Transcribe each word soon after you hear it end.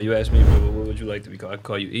You asked me what would you like to be called? I can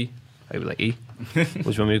call you E. I be like E. What you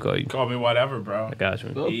want me to call you? Call me whatever, bro. I got you.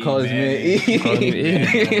 Call his man E. Calling you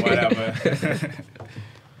E. Whatever.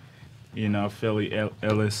 You know, Philly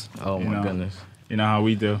Illis. Oh my goodness. You know how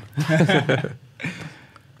we do.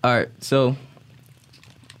 All right, so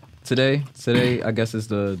today, I guess is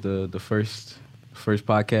the first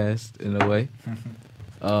podcast in a way.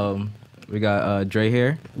 We got Dre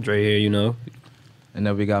here, Dre here, and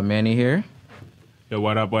then we got Manny here. Yo,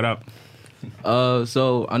 what up? What up?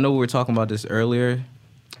 So I know we were talking about this earlier.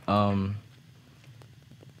 Why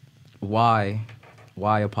a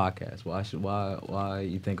podcast? Why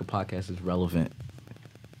you think a podcast is relevant?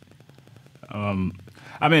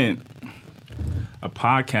 I mean, a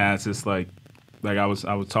podcast is like I was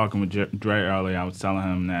talking with Dre earlier. I was telling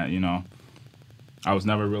him that I was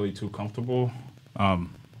never really too comfortable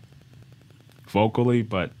vocally,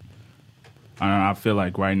 but I don't know, I feel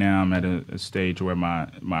like right now I'm at a stage where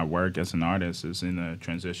my work as an artist is in a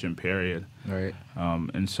transition period. Right.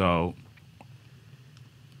 And so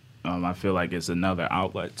I feel like it's another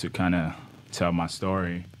outlet to kind of tell my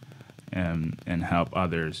story and help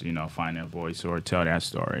others, find their voice or tell that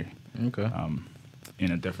story. Okay.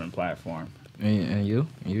 In a different platform. And you,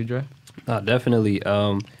 Dre? Definitely.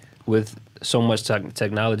 With so much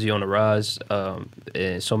technology on the rise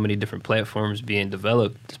and so many different platforms being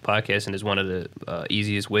developed, this podcasting is one of the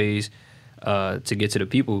easiest ways to get to the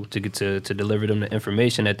people, to get to deliver them the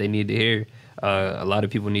information that they need to hear. A lot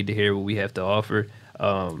of people need to hear what we have to offer.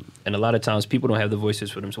 And a lot of times people don't have the voices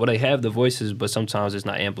for them. So they have the voices, but sometimes it's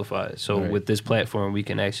not amplified. So with this platform, we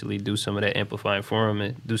can actually do some of that amplifying for them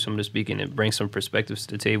and do some of the speaking and bring some perspectives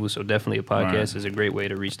to the table. So definitely a podcast is a great way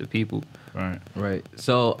to reach the people. Right.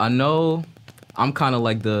 So I know I'm kind of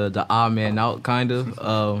like the odd man out, kind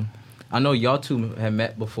of. I know y'all two had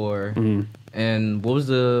met before. Mm-hmm. And what was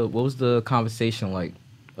the conversation like?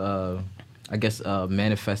 I guess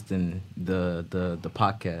manifesting the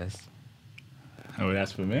podcast. Oh,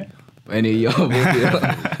 that's for me? Any y'all?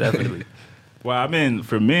 Definitely. Well, I mean,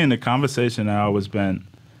 for me in the conversation, I've always been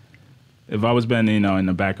in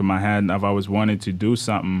the back of my head, I've always wanted to do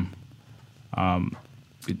something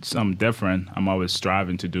different. I'm always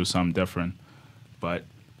striving to do something different.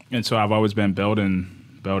 And so I've always been building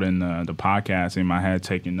the podcast in my head,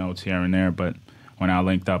 taking notes here and there. But when I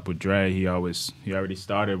linked up with Dre, he already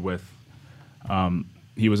started with,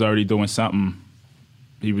 he was already doing something.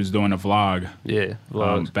 He was doing a vlog. Yeah,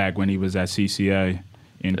 vlogs. Back when he was at CCA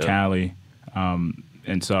in Cali. And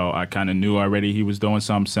so I kind of knew already he was doing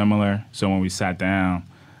something similar. So when we sat down,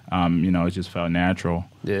 it just felt natural.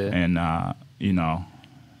 Yeah. And,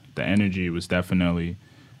 the energy was definitely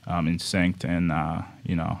in sync and,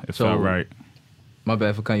 it felt right. My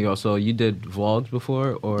bad for cutting you off. So you did vlogs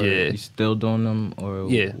before, or you still doing them, or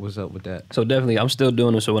what's up with that? So definitely, I'm still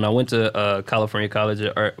doing them. So when I went to California College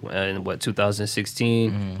of Art in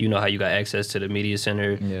 2016, you know how you got access to the media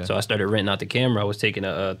center. Yeah. So I started renting out the camera. I was taking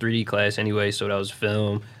a 3D class anyway, so that was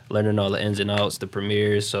film, learning all the ins and outs, the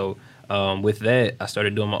premieres. So with that, I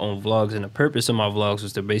started doing my own vlogs, and the purpose of my vlogs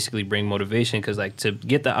was to basically bring motivation, because to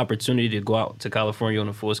get the opportunity to go out to California on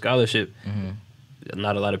a full scholarship.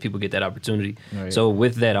 Not a lot of people get that opportunity. Right. So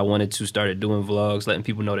with that, I wanted to start doing vlogs, letting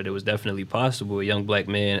people know that it was definitely possible. A young black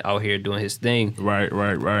man out here doing his thing. Right.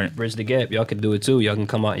 Bridge the gap. Y'all can do it too. Y'all can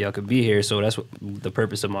come out. Y'all can be here. So that's what the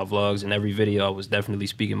purpose of my vlogs. And every video, I was definitely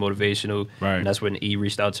speaking motivational. Right. And that's when E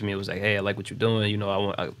reached out to me. It was like, hey, I like what you're doing.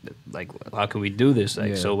 How can we do this?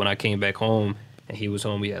 So when I came back home, and he was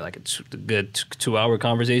home, we had like a good 2-hour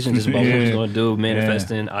conversation just about what we was going to do,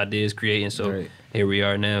 manifesting, ideas, creating. So here we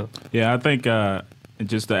are now. Yeah, I think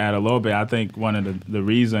just to add a little bit, I think one of the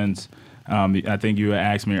reasons I think you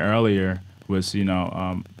asked me earlier was why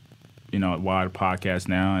the podcast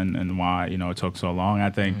now and why it took so long. I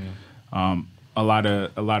think a lot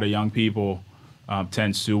of young people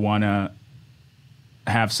tends to want to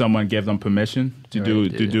have someone give them permission to do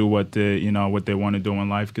what what they want to do in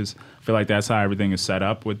life, because I feel like that's how everything is set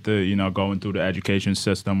up with the going through the education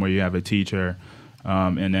system, where you have a teacher,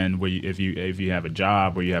 and then if you have a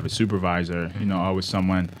job where you have a supervisor, always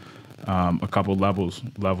someone a couple levels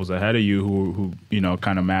ahead of you who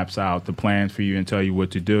kind of maps out the plans for you and tell you what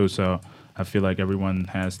to do. So I feel like everyone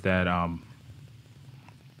has that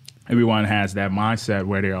mindset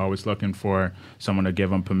where they're always looking for someone to give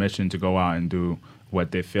them permission to go out and do what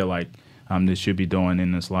they feel like they should be doing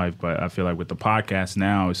in this life. But I feel like with the podcast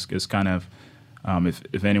now, it's kind of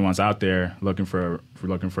if anyone's out there looking for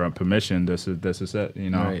a permission, this is it.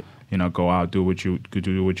 Go out, do what you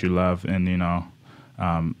love, and in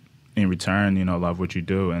return, love what you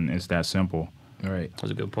do, and it's that simple. All right,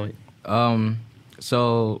 That's a good point.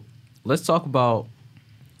 So let's talk about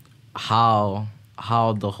how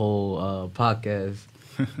the whole podcast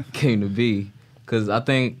came to be, because I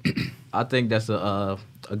think that's a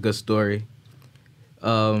good story.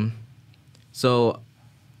 So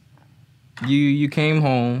you came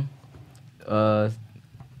home not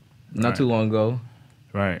Right. too long ago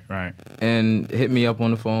Right. and hit me up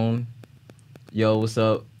on the phone. Yo, what's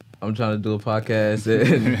up? I'm trying to do a podcast,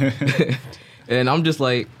 and, and I'm just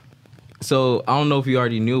like, so I don't know if you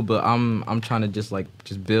already knew, but I'm trying to just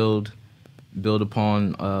build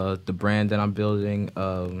upon the brand that I'm building.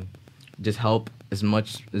 Just help as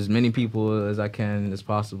many people as I can as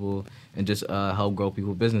possible, and just help grow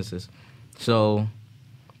people's businesses. So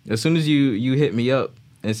as soon as you hit me up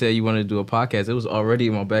and said you wanted to do a podcast, it was already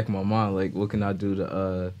in my back of my mind, like, what can I do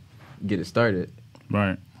to get it started?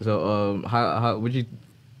 Right. So how would you?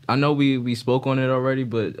 I know we spoke on it already,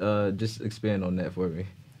 but just expand on that for me.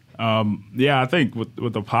 Yeah, I think with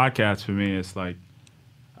the podcast for me, it's like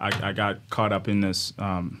I got caught up in this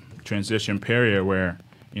transition period where,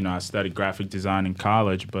 you know, I studied graphic design in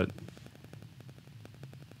college, but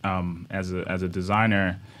as a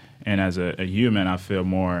designer and as a human, I feel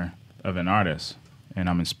more of an artist, and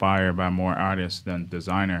I'm inspired by more artists than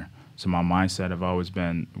designer. So my mindset have always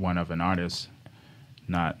been one of an artist,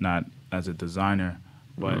 not as a designer.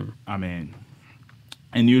 But I mean,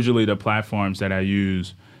 and usually the platforms that I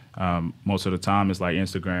use most of the time is like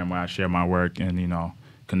Instagram, where I share my work and, you know,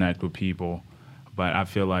 connect with people. But I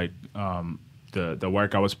feel like the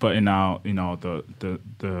work I was putting out, you know,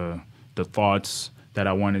 the thoughts that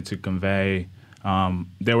I wanted to convey,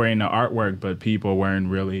 they were in the artwork, but people weren't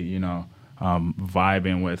really, you know,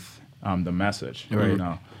 vibing with the message. Right. You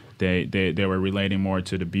know, they were relating more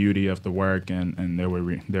to the beauty of the work, and they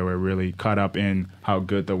were really caught up in how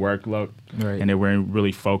good the work looked, Right. and they weren't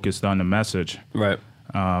really focused on the message. Right.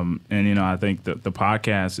 And you know, I think the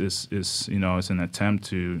podcast is you know, it's an attempt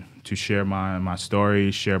to share my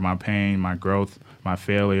story, share my pain, my growth, my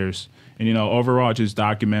failures, and, you know, overall just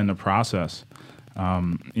document the process.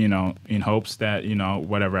 You know, in hopes that, you know,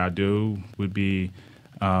 whatever I do would be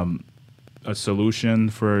a solution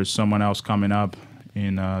for someone else coming up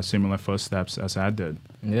in similar footsteps as I did.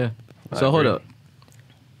 Yeah. I So hold agree. up.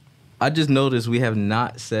 I just noticed we have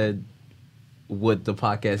not said what the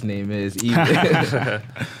podcast name is either.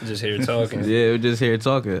 Just here talking. Yeah, we're just here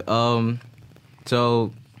talking.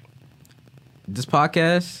 So this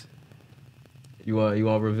podcast, you want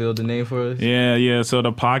to reveal the name for us? Yeah. So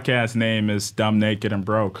the podcast name is Dumb, Naked, and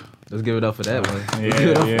Broke. Let's give it up for that one. Let's give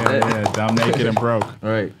it up for that. Yeah. Dumb, Naked, and Broke. All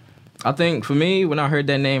right. I think for me, when I heard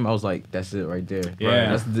that name, I was like, that's it right there.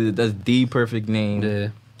 Yeah. That's the perfect name. Yeah.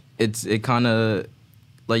 It kind of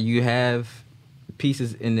like you have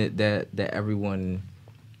pieces in it that everyone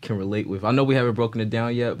can relate with. I know we haven't broken it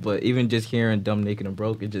down yet, but even just hearing Dumb, Naked, and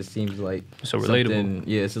Broke, it just seems like So relatable. something-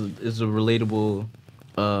 Yeah, it's a relatable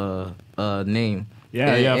name.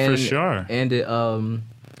 Yeah, for sure. And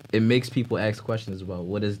it makes people ask questions about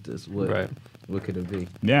what is this? Right. What could it be?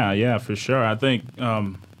 Yeah, for sure. I think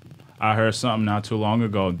I heard something not too long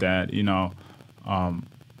ago that, you know,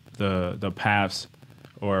 the paths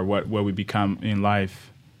or what we become in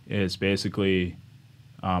life is basically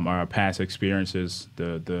our past experiences,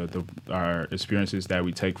 our experiences that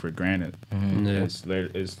we take for granted. Yeah.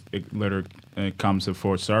 It comes to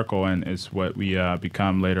full circle, and it's what we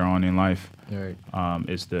become later on in life. Right.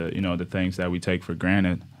 It's the things that we take for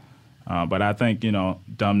granted. But I think, you know,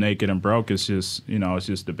 Dumb, Naked, and Broke is just, you know, it's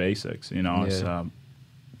just the basics. You know, it's Yeah.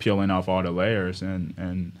 peeling off all the layers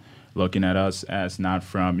and looking at us as not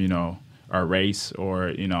from, you know, our race or,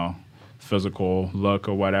 you know, physical look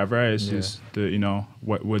or whatever. It's Yeah. just you know,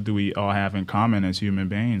 what do we all have in common as human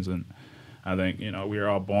beings? And I think, you know, we are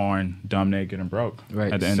all born dumb, naked, and broke.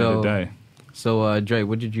 Right. At the end of the day. So, Dre,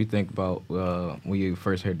 what did you think about when you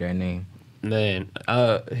first heard that name? Man,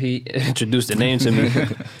 he introduced the name to me.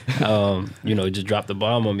 You know, he just dropped the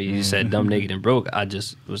bomb on me. He said "dumb, naked, and broke." I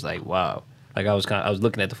just was like, "Wow!" Like I was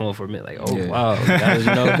looking at the phone for a minute, like, "Oh, Yeah. wow!" That was,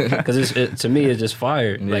 you know, because to me, it's just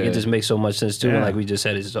fire. Like Yeah. it just makes so much sense too. And Yeah. like we just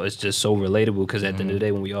said, it's just so relatable. Because at the end of the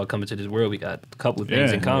day, when we all come into this world, we got a couple of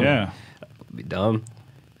things in common. Yeah. We dumb,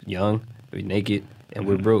 young, we naked, and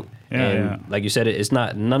we're broke. Yeah, and yeah. like you said, it's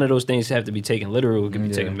not. None of those things have to be taken literal. It can be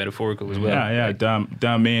Yeah. taken metaphorical as well. Yeah. Like,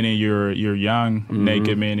 Dumb meaning you're young,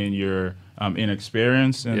 naked meaning you're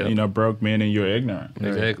inexperienced, and Yep. you know, broke meaning you're ignorant.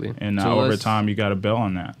 exactly. And So over let's- time, you got to build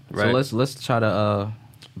on that. Right. So let's try to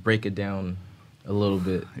break it down a little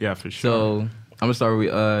bit. Yeah, for sure. So I'm gonna start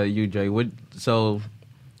with you, Jay.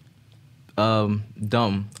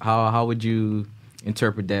 Dumb. How would you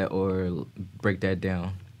interpret that or break that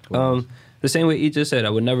down? The same way he just said, I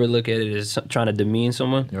would never look at it as trying to demean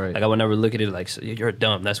someone. Right. Like I would never look at it like you're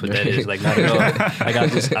dumb. That's what that is. Like not at all. Like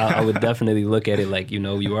I would definitely look at it like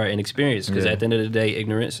you are inexperienced because at the end of the day,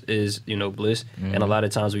 ignorance is bliss. And a lot of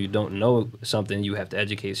times when you don't know something, you have to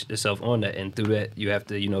educate yourself on that, and through that you have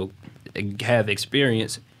to have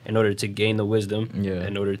experience in order to gain the wisdom,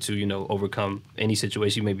 in order to overcome any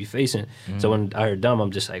situation you may be facing. So when I heard dumb, I'm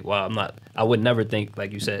just like, wow, I would never think,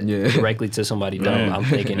 like you said, directly to somebody dumb. I'm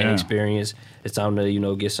thinking inexperience. It's time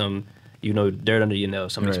to get some dirt under your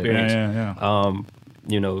nails, some experience.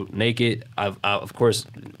 Naked. Of course,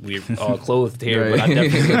 we're all clothed here, but I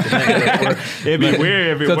definitely looked at that. It'd be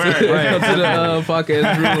weird if it weren't. Come to the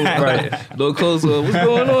podcast room. Right. No clothes on. What's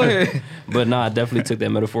going on here? But I definitely took that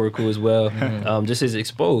metaphorical as well. Just as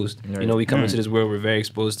exposed. Right. We come into this world, we're very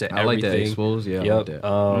exposed to everything. I like that, exposed, yeah. Yep. I like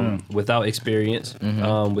that. Without experience,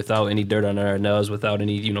 without any dirt on our nails, without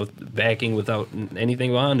any, backing, without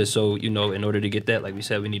anything behind us. So, in order to get that, like we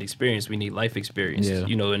said, we need experience. We need life experience,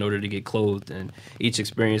 in order to get clothed. And each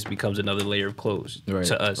experience becomes another layer of clothes to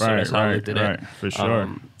us. So that's how I looked at that. For sure.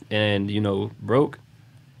 And, broke.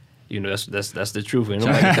 That's the truth. Ain't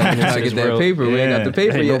nobody coming into Gotta this get that world. paper. We ain't got the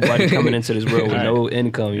paper Ain't yet. nobody coming into this world with no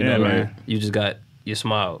income. You know, man. You just got your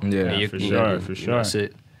smile. Yeah, and for sure. That's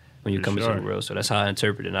it. When you come into the world, so that's how I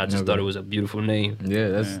interpret it. And I just thought it was a beautiful name. Yeah,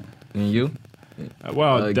 that's and you.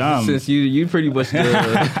 Well, dumb. Since you pretty much the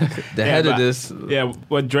head but, of this. Yeah,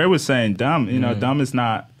 what Dre was saying, dumb. Dumb is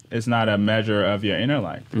not. It's not a measure of your inner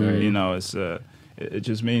life. It's it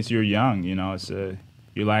just means you're young. It's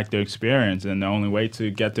you lack the experience, and the only way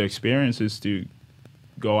to get the experience is to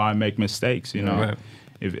go out and make mistakes. Right.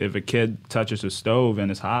 If a kid touches a stove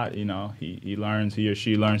and it's hot, he or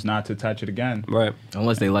she learns not to touch it again. Right.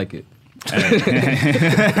 Unless they like it.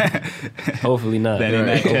 Hopefully not. Then in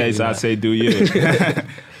that case, I'd say do you.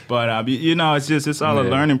 But it's all a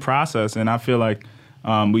learning process, and I feel like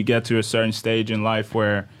we get to a certain stage in life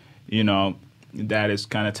where that is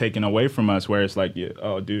kind of taken away from us, where it's like,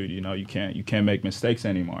 oh, dude, you can't make mistakes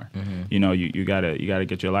anymore. You gotta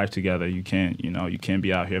get your life together. You can't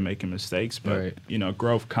be out here making mistakes. But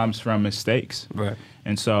growth comes from mistakes. Right.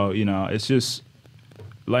 And so it's just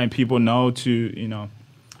letting people know to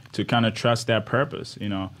kind of trust that purpose,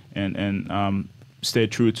 and stay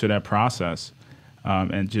true to that process,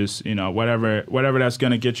 and just whatever that's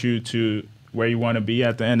gonna get you to where you want to be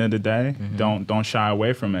at the end of the day. Don't shy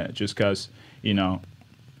away from it just because.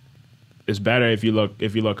 It's better if you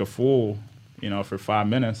look a fool, for 5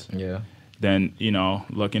 minutes. Yeah. Than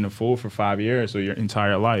looking a fool for 5 years or your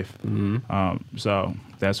entire life. So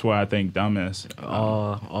that's why I think dumb is.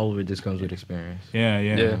 All of it just comes with experience.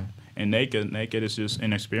 Yeah. And naked is just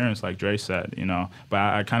inexperience, like Dre said. But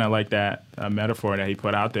I kind of like that metaphor that he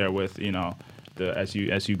put out there with as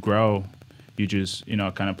you grow. You just,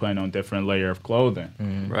 kind of putting on different layer of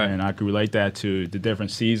clothing. Right. And I could relate that to the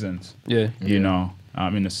different seasons. Yeah.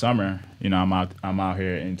 In the summer, I'm out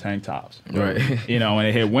here in tank tops. Right. When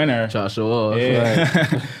it hit winter. Try to show off.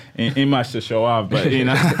 Yeah. Ain't much to show off, but,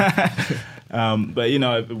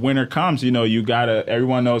 if winter comes,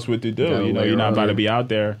 everyone knows what to do. You're not about to be out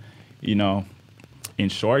there, in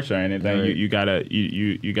shorts or anything. Right. You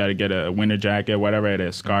gotta get a winter jacket, whatever it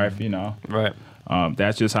is, scarf, Right.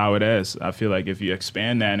 That's just how it is. I feel like if you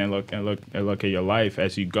expand that and look at your life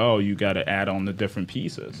as you go, you got to add on the different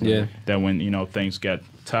pieces. Yeah. That when things get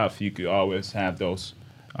tough, you could always have those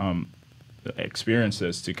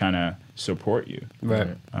experiences to kind of support you.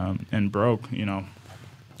 Right. And broke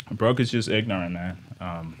is just ignorant, man.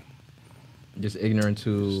 Just ignorant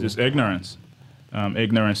to. Just ignorance.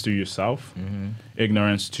 Ignorance to yourself.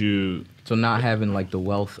 Ignorance to. So not having like the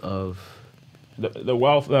wealth of. The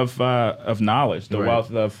wealth of knowledge, the wealth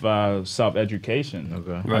of self-education.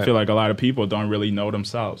 Okay. Right. I feel like a lot of people don't really know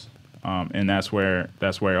themselves, and that's where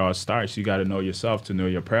it all starts. You got to know yourself to know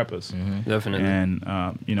your purpose. Definitely. And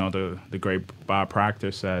the great Bob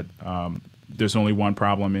Proctor said, "There's only one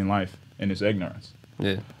problem in life, and it's ignorance."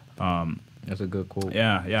 Yeah. That's a good quote.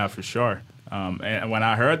 Yeah, for sure. And when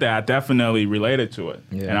I heard that, I definitely related to it,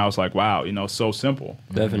 and I was like, "Wow, so simple."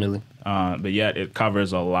 Definitely. But yet it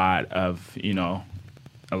covers a lot of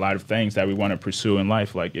things that we want to pursue in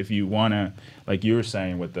life. Like if you want to, like you were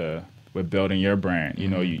saying with building your brand,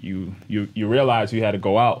 you realize you had to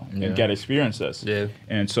go out and get experiences. Yeah.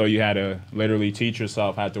 And so you had to literally teach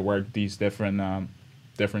yourself how to work these different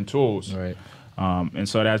tools. Right. And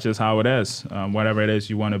so that's just how it is. Whatever it is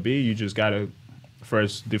you want to be, you just got to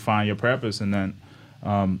first define your purpose and then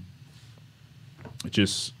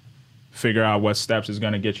just figure out what steps is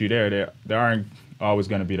going to get you there. There aren't always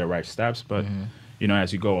going to be the right steps, but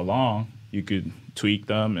as you go along, you could tweak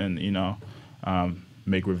them and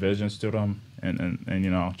make revisions to them, and you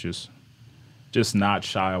know, just not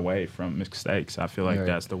shy away from mistakes. I feel like Right.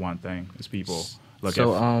 that's the one thing is people look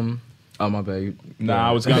So at. oh my bad.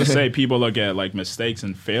 I was gonna say people look at like mistakes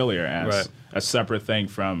and failure as Right. a separate thing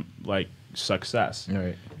from like success.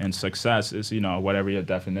 Right. And success is, you know, whatever your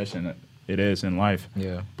definition it is in life.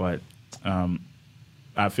 Yeah. But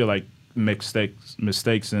I feel like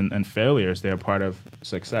mistakes and failures, they're part of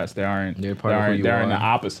success. They aren't. They're part of who you they're in are. the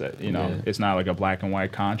opposite. You know, Yeah. it's not like a black and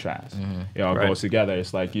white contrast. It all Right. goes together.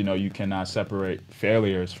 It's like, you know, you cannot separate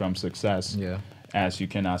failures from success. Yeah. As you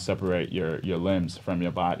cannot separate your limbs from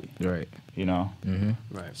your body. Right. You know.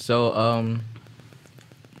 Right. So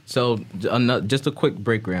just a quick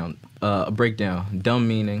breakdown. Dumb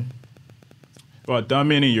meaning, Well, dumb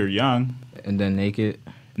meaning you're young. and then naked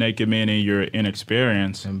Naked meaning you're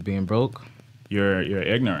inexperienced. and being broke. Your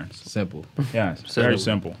ignorance. Simple. Yes, very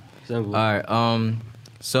simple. Simple. All right.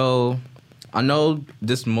 So I know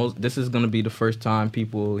this is gonna be the first time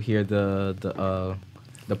people hear the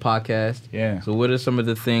podcast. Yeah. So what are some of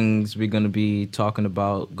the things we're gonna be talking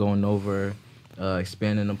about, going over,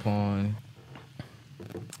 expanding upon?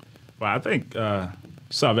 Well, I think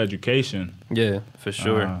self-education. Yeah, for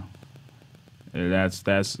sure. That's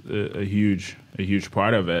a huge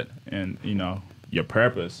part of it, and you know your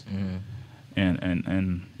purpose,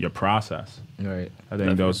 and your process. Right. I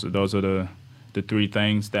think those are the three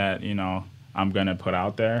things that, you know, I'm gonna put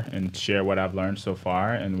out there and share what I've learned so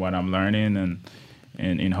far and what I'm learning, and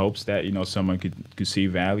in hopes that, you know, someone could see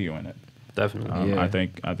value in it. Definitely. Yeah. I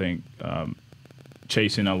think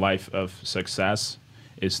chasing a life of success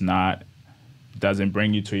doesn't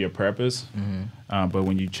bring you to your purpose, but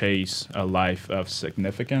when you chase a life of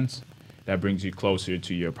significance, that brings you closer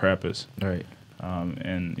to your purpose. Right.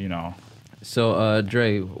 And you know, So,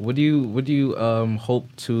 Dre, what do you hope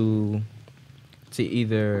to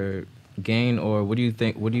either gain, or what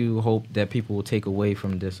do you hope that people will take away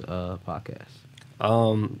from this podcast?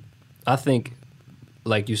 I think,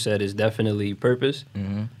 like you said, is definitely purpose.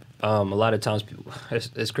 A lot of times, people,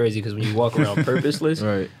 it's crazy because when you walk around purposeless,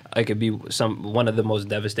 Right. it could be one of the most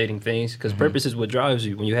devastating things. Because purpose is what drives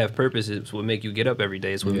you. When you have purpose, it's what make you get up every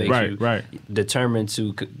day. It's what makes you determined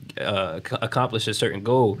to accomplish a certain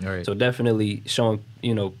goal. Right. So definitely showing,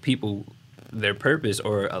 you know, people their purpose,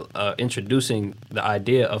 or introducing the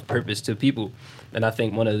idea of purpose to people. And I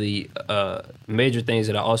think one of the major things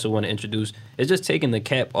that I also want to introduce is just taking the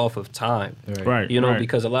cap off of time. Right. You know, right.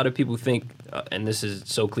 because a lot of people think, and this is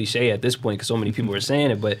so cliche at this point because so many people are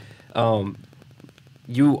saying it, but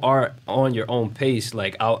you are on your own pace.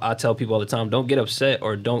 Like I tell people all the time, don't get upset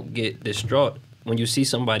or don't get distraught when you see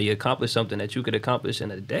somebody accomplish something that you could accomplish in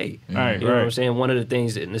a day. Right, You know what I'm right. saying? One of the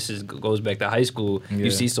things, and this goes back to high school, Yeah. you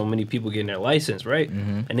see so many people getting their license, right?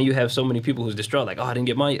 And then you have so many people who's distraught, like, oh, I didn't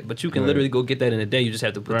get mine, but you can Right. literally go get that in a day. You just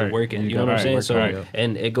have to put the Right. work in. You You know what I'm got saying? work, So, right.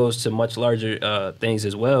 and it goes to much larger things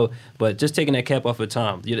as well. But just taking that cap off of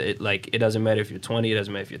time, it doesn't matter if you're 20, it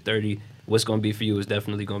doesn't matter if you're 30. What's going to be for you is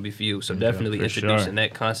definitely going to be for you. So definitely for introducing sure.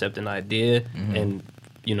 that concept and idea, and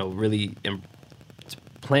you know, really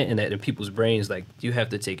planting that in people's brains, like, you have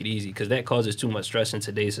to take it easy, because that causes too much stress in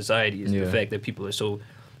today's society, is Yeah. the fact that people are so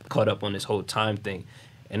caught up on this whole time thing.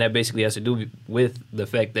 And that basically has to do with the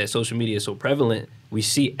fact that social media is so prevalent. We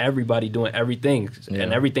see everybody doing everything, Yeah.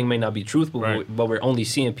 and everything may not be truthful, Right. but we're only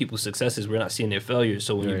seeing people's successes. We're not seeing their failures.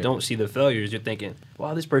 So when you Right. don't see the failures, you're thinking,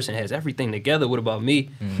 wow, this person has everything together. What about me?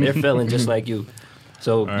 They're failing just like you.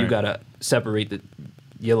 So you Right. got to separate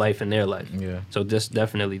your life and their life. Yeah. So just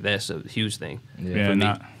definitely that's a huge thing. Yeah, for me.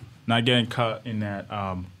 not getting caught in that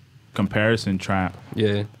comparison trap.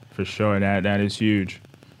 Yeah. For sure, that is huge,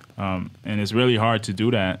 and it's really hard to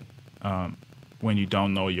do that when you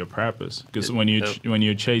don't know your purpose. Because when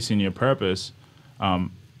you're chasing your purpose,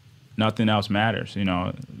 nothing else matters. You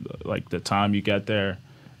know, like the time you get there,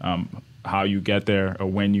 how you get there, or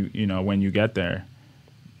when you get there,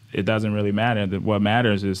 it doesn't really matter. What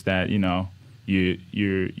matters is that, you know,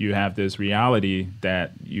 you have this reality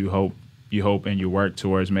that you hope and you work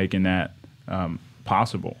towards making that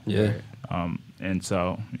possible. Yeah. And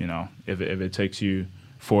so, you know, if it takes you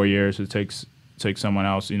 4 years, it takes someone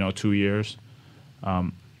else, you know, 2 years.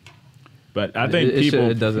 But I think people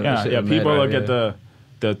shouldn't people matter, look at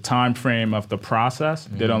the time frame of the process.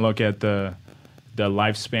 They don't look at the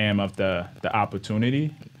lifespan of the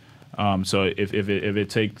opportunity. So if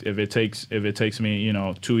it takes me, you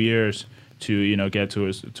know, 2 years to, you know, get to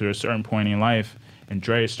a certain point in life, and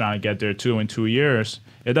Dre is trying to get there too in 2 years,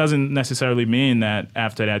 it doesn't necessarily mean that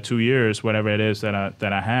after that 2 years, whatever it is that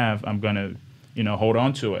I have, I'm gonna, you know, hold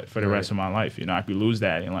on to it for the Right. rest of my life. You know, I could lose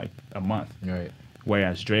that in like a month. Right.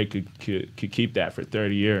 whereas Drake could keep that for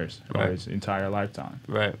 30 years or Right. his entire lifetime.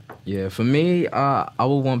 Right. Yeah, for me, I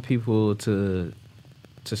would want people to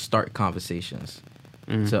start conversations,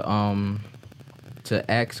 to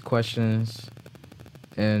ask questions,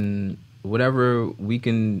 and whatever we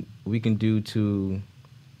can do to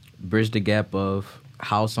bridge the gap of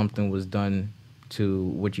how something was done to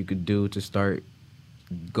what you could do to start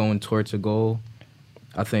going towards a goal.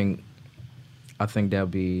 I think that'll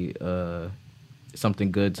be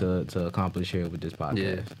something good to accomplish here with this podcast.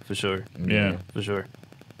 Yeah, for sure. Yeah. For sure.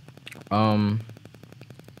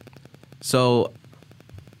 So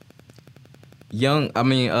Dumb,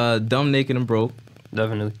 Naked, and Broke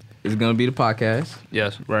Definitely. is gonna be the podcast.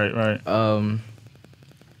 Yes. Right.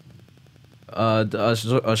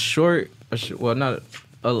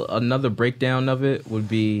 Another breakdown of it would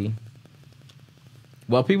be.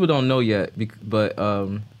 Well, people don't know yet, but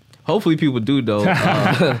hopefully people do know.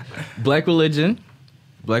 Black religion.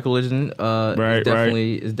 Is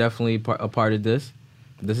definitely a part of this.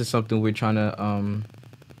 This is something we're trying to.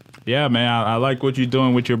 Yeah, man, I like what you're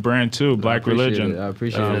doing with your brand too, Black Religion. I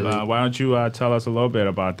appreciate it. Why don't you tell us a little bit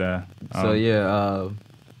about that?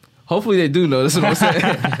 Hopefully they do know. This is what I'm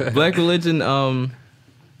saying. Black Religion. I'm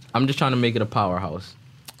just trying to make it a powerhouse.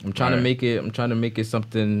 I'm trying to make it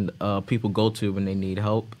something people go to when they need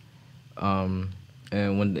help, and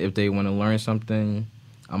if they want to learn something,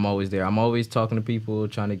 I'm always there. I'm always talking to people,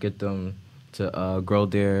 trying to get them to grow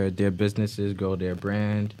their businesses, grow their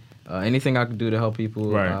brand. Anything I can do to help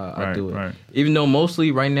people, I do it. Right. Even though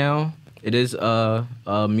mostly right now it is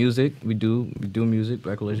music. We do music.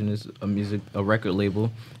 Black Religion is a record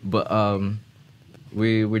label, but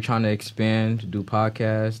we're trying to expand, do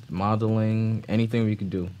podcasts, modeling, anything we can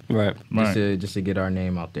do. Right. Just to get our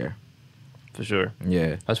name out there. For sure.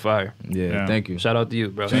 Yeah. That's fire. Yeah. Thank you. Shout out to you,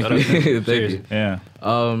 bro. Thank Shout out to you. Thank you. Yeah.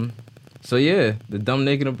 So yeah, the Dumb,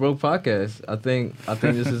 Naked, and Broke podcast. I think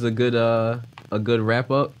this is a good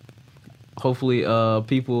wrap up. Hopefully,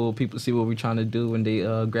 people see what we're trying to do when they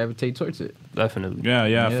gravitate towards it. Definitely.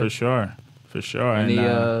 Yeah, for sure.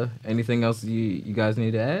 Anything else you guys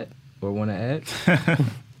need to add or want to add?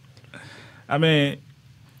 I mean,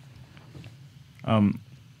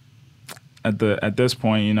 at this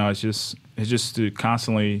point, it's just to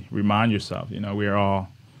constantly remind yourself, we are all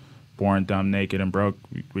born dumb, naked, and broke,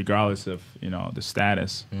 regardless of the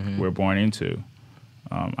status we're born into.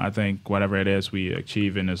 I think whatever it is we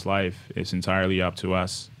achieve in this life is entirely up to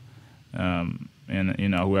us. And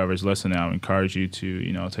whoever's listening, I would encourage you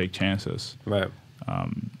to take chances. Right.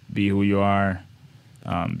 Be who you are.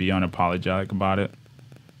 Be unapologetic about it,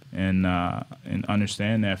 and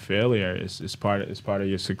understand that failure is part of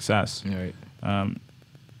your success. Right.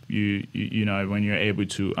 When you're able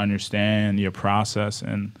to understand your process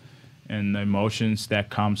and the emotions that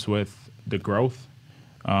comes with the growth.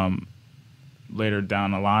 Later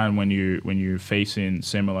down the line, when you're facing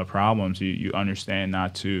similar problems, you understand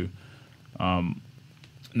not to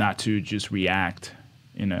just react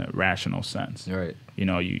in a rational sense. Right.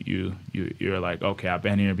 You're like, okay, I've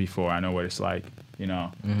been here before. I know what it's like. And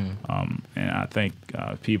I think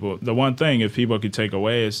the one thing if people could take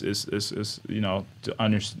away is to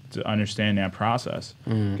understand that process,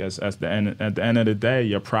 because at the end of the day,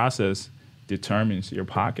 your process determines your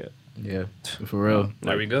pocket. Yeah, for real.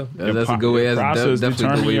 There we go. That's a good way. That's process definitely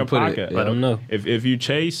a good way your to put pocket. it. Let them know. If you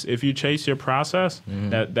chase your process,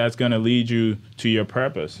 that's gonna lead you to your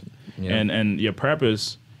purpose, and your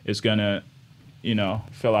purpose is gonna,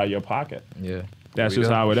 fill out your pocket. Yeah, that's just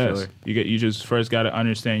how it is. Sure. You just first got to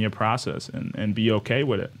understand your process and be okay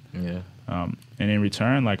with it. Yeah. And in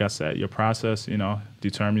return, like I said, your process,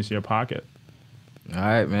 determines your pocket. All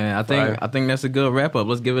right, man. I think that's a good wrap up.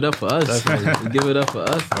 Let's give it up for us. Let's give it up for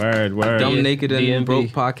us. Word. Dumb, Naked, and DNB. Broke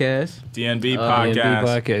podcast. DNB DNB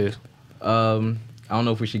podcast. podcast. I don't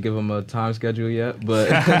know if we should give them a time schedule yet, but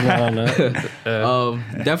No.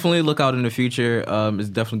 definitely look out in the future. It's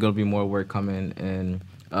definitely going to be more work coming, and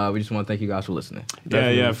we just want to thank you guys for listening.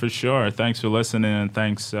 Yeah, for sure. Thanks for listening, and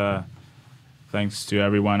thanks to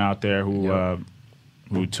everyone out there who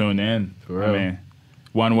tune in. For real. I mean,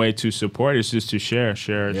 one way to support is just to share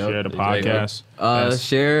the podcast.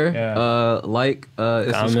 Share, like,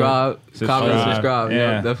 subscribe, comment, subscribe.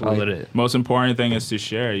 Yeah, definitely. All of it. Most important thing is to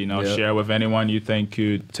share. Share with anyone you think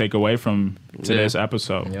could take away from today's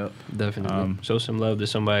episode. Yep. Definitely. Show some love to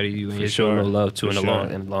somebody you ain't For shown no sure. love to For in a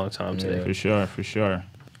sure. long time today. For sure.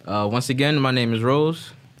 Once again, my name is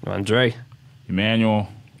Rose, Andre. Emmanuel.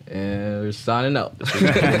 and we're signing out.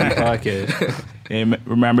 DNB podcast.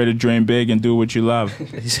 Remember to dream big and do what you love.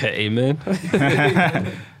 He said, "Amen."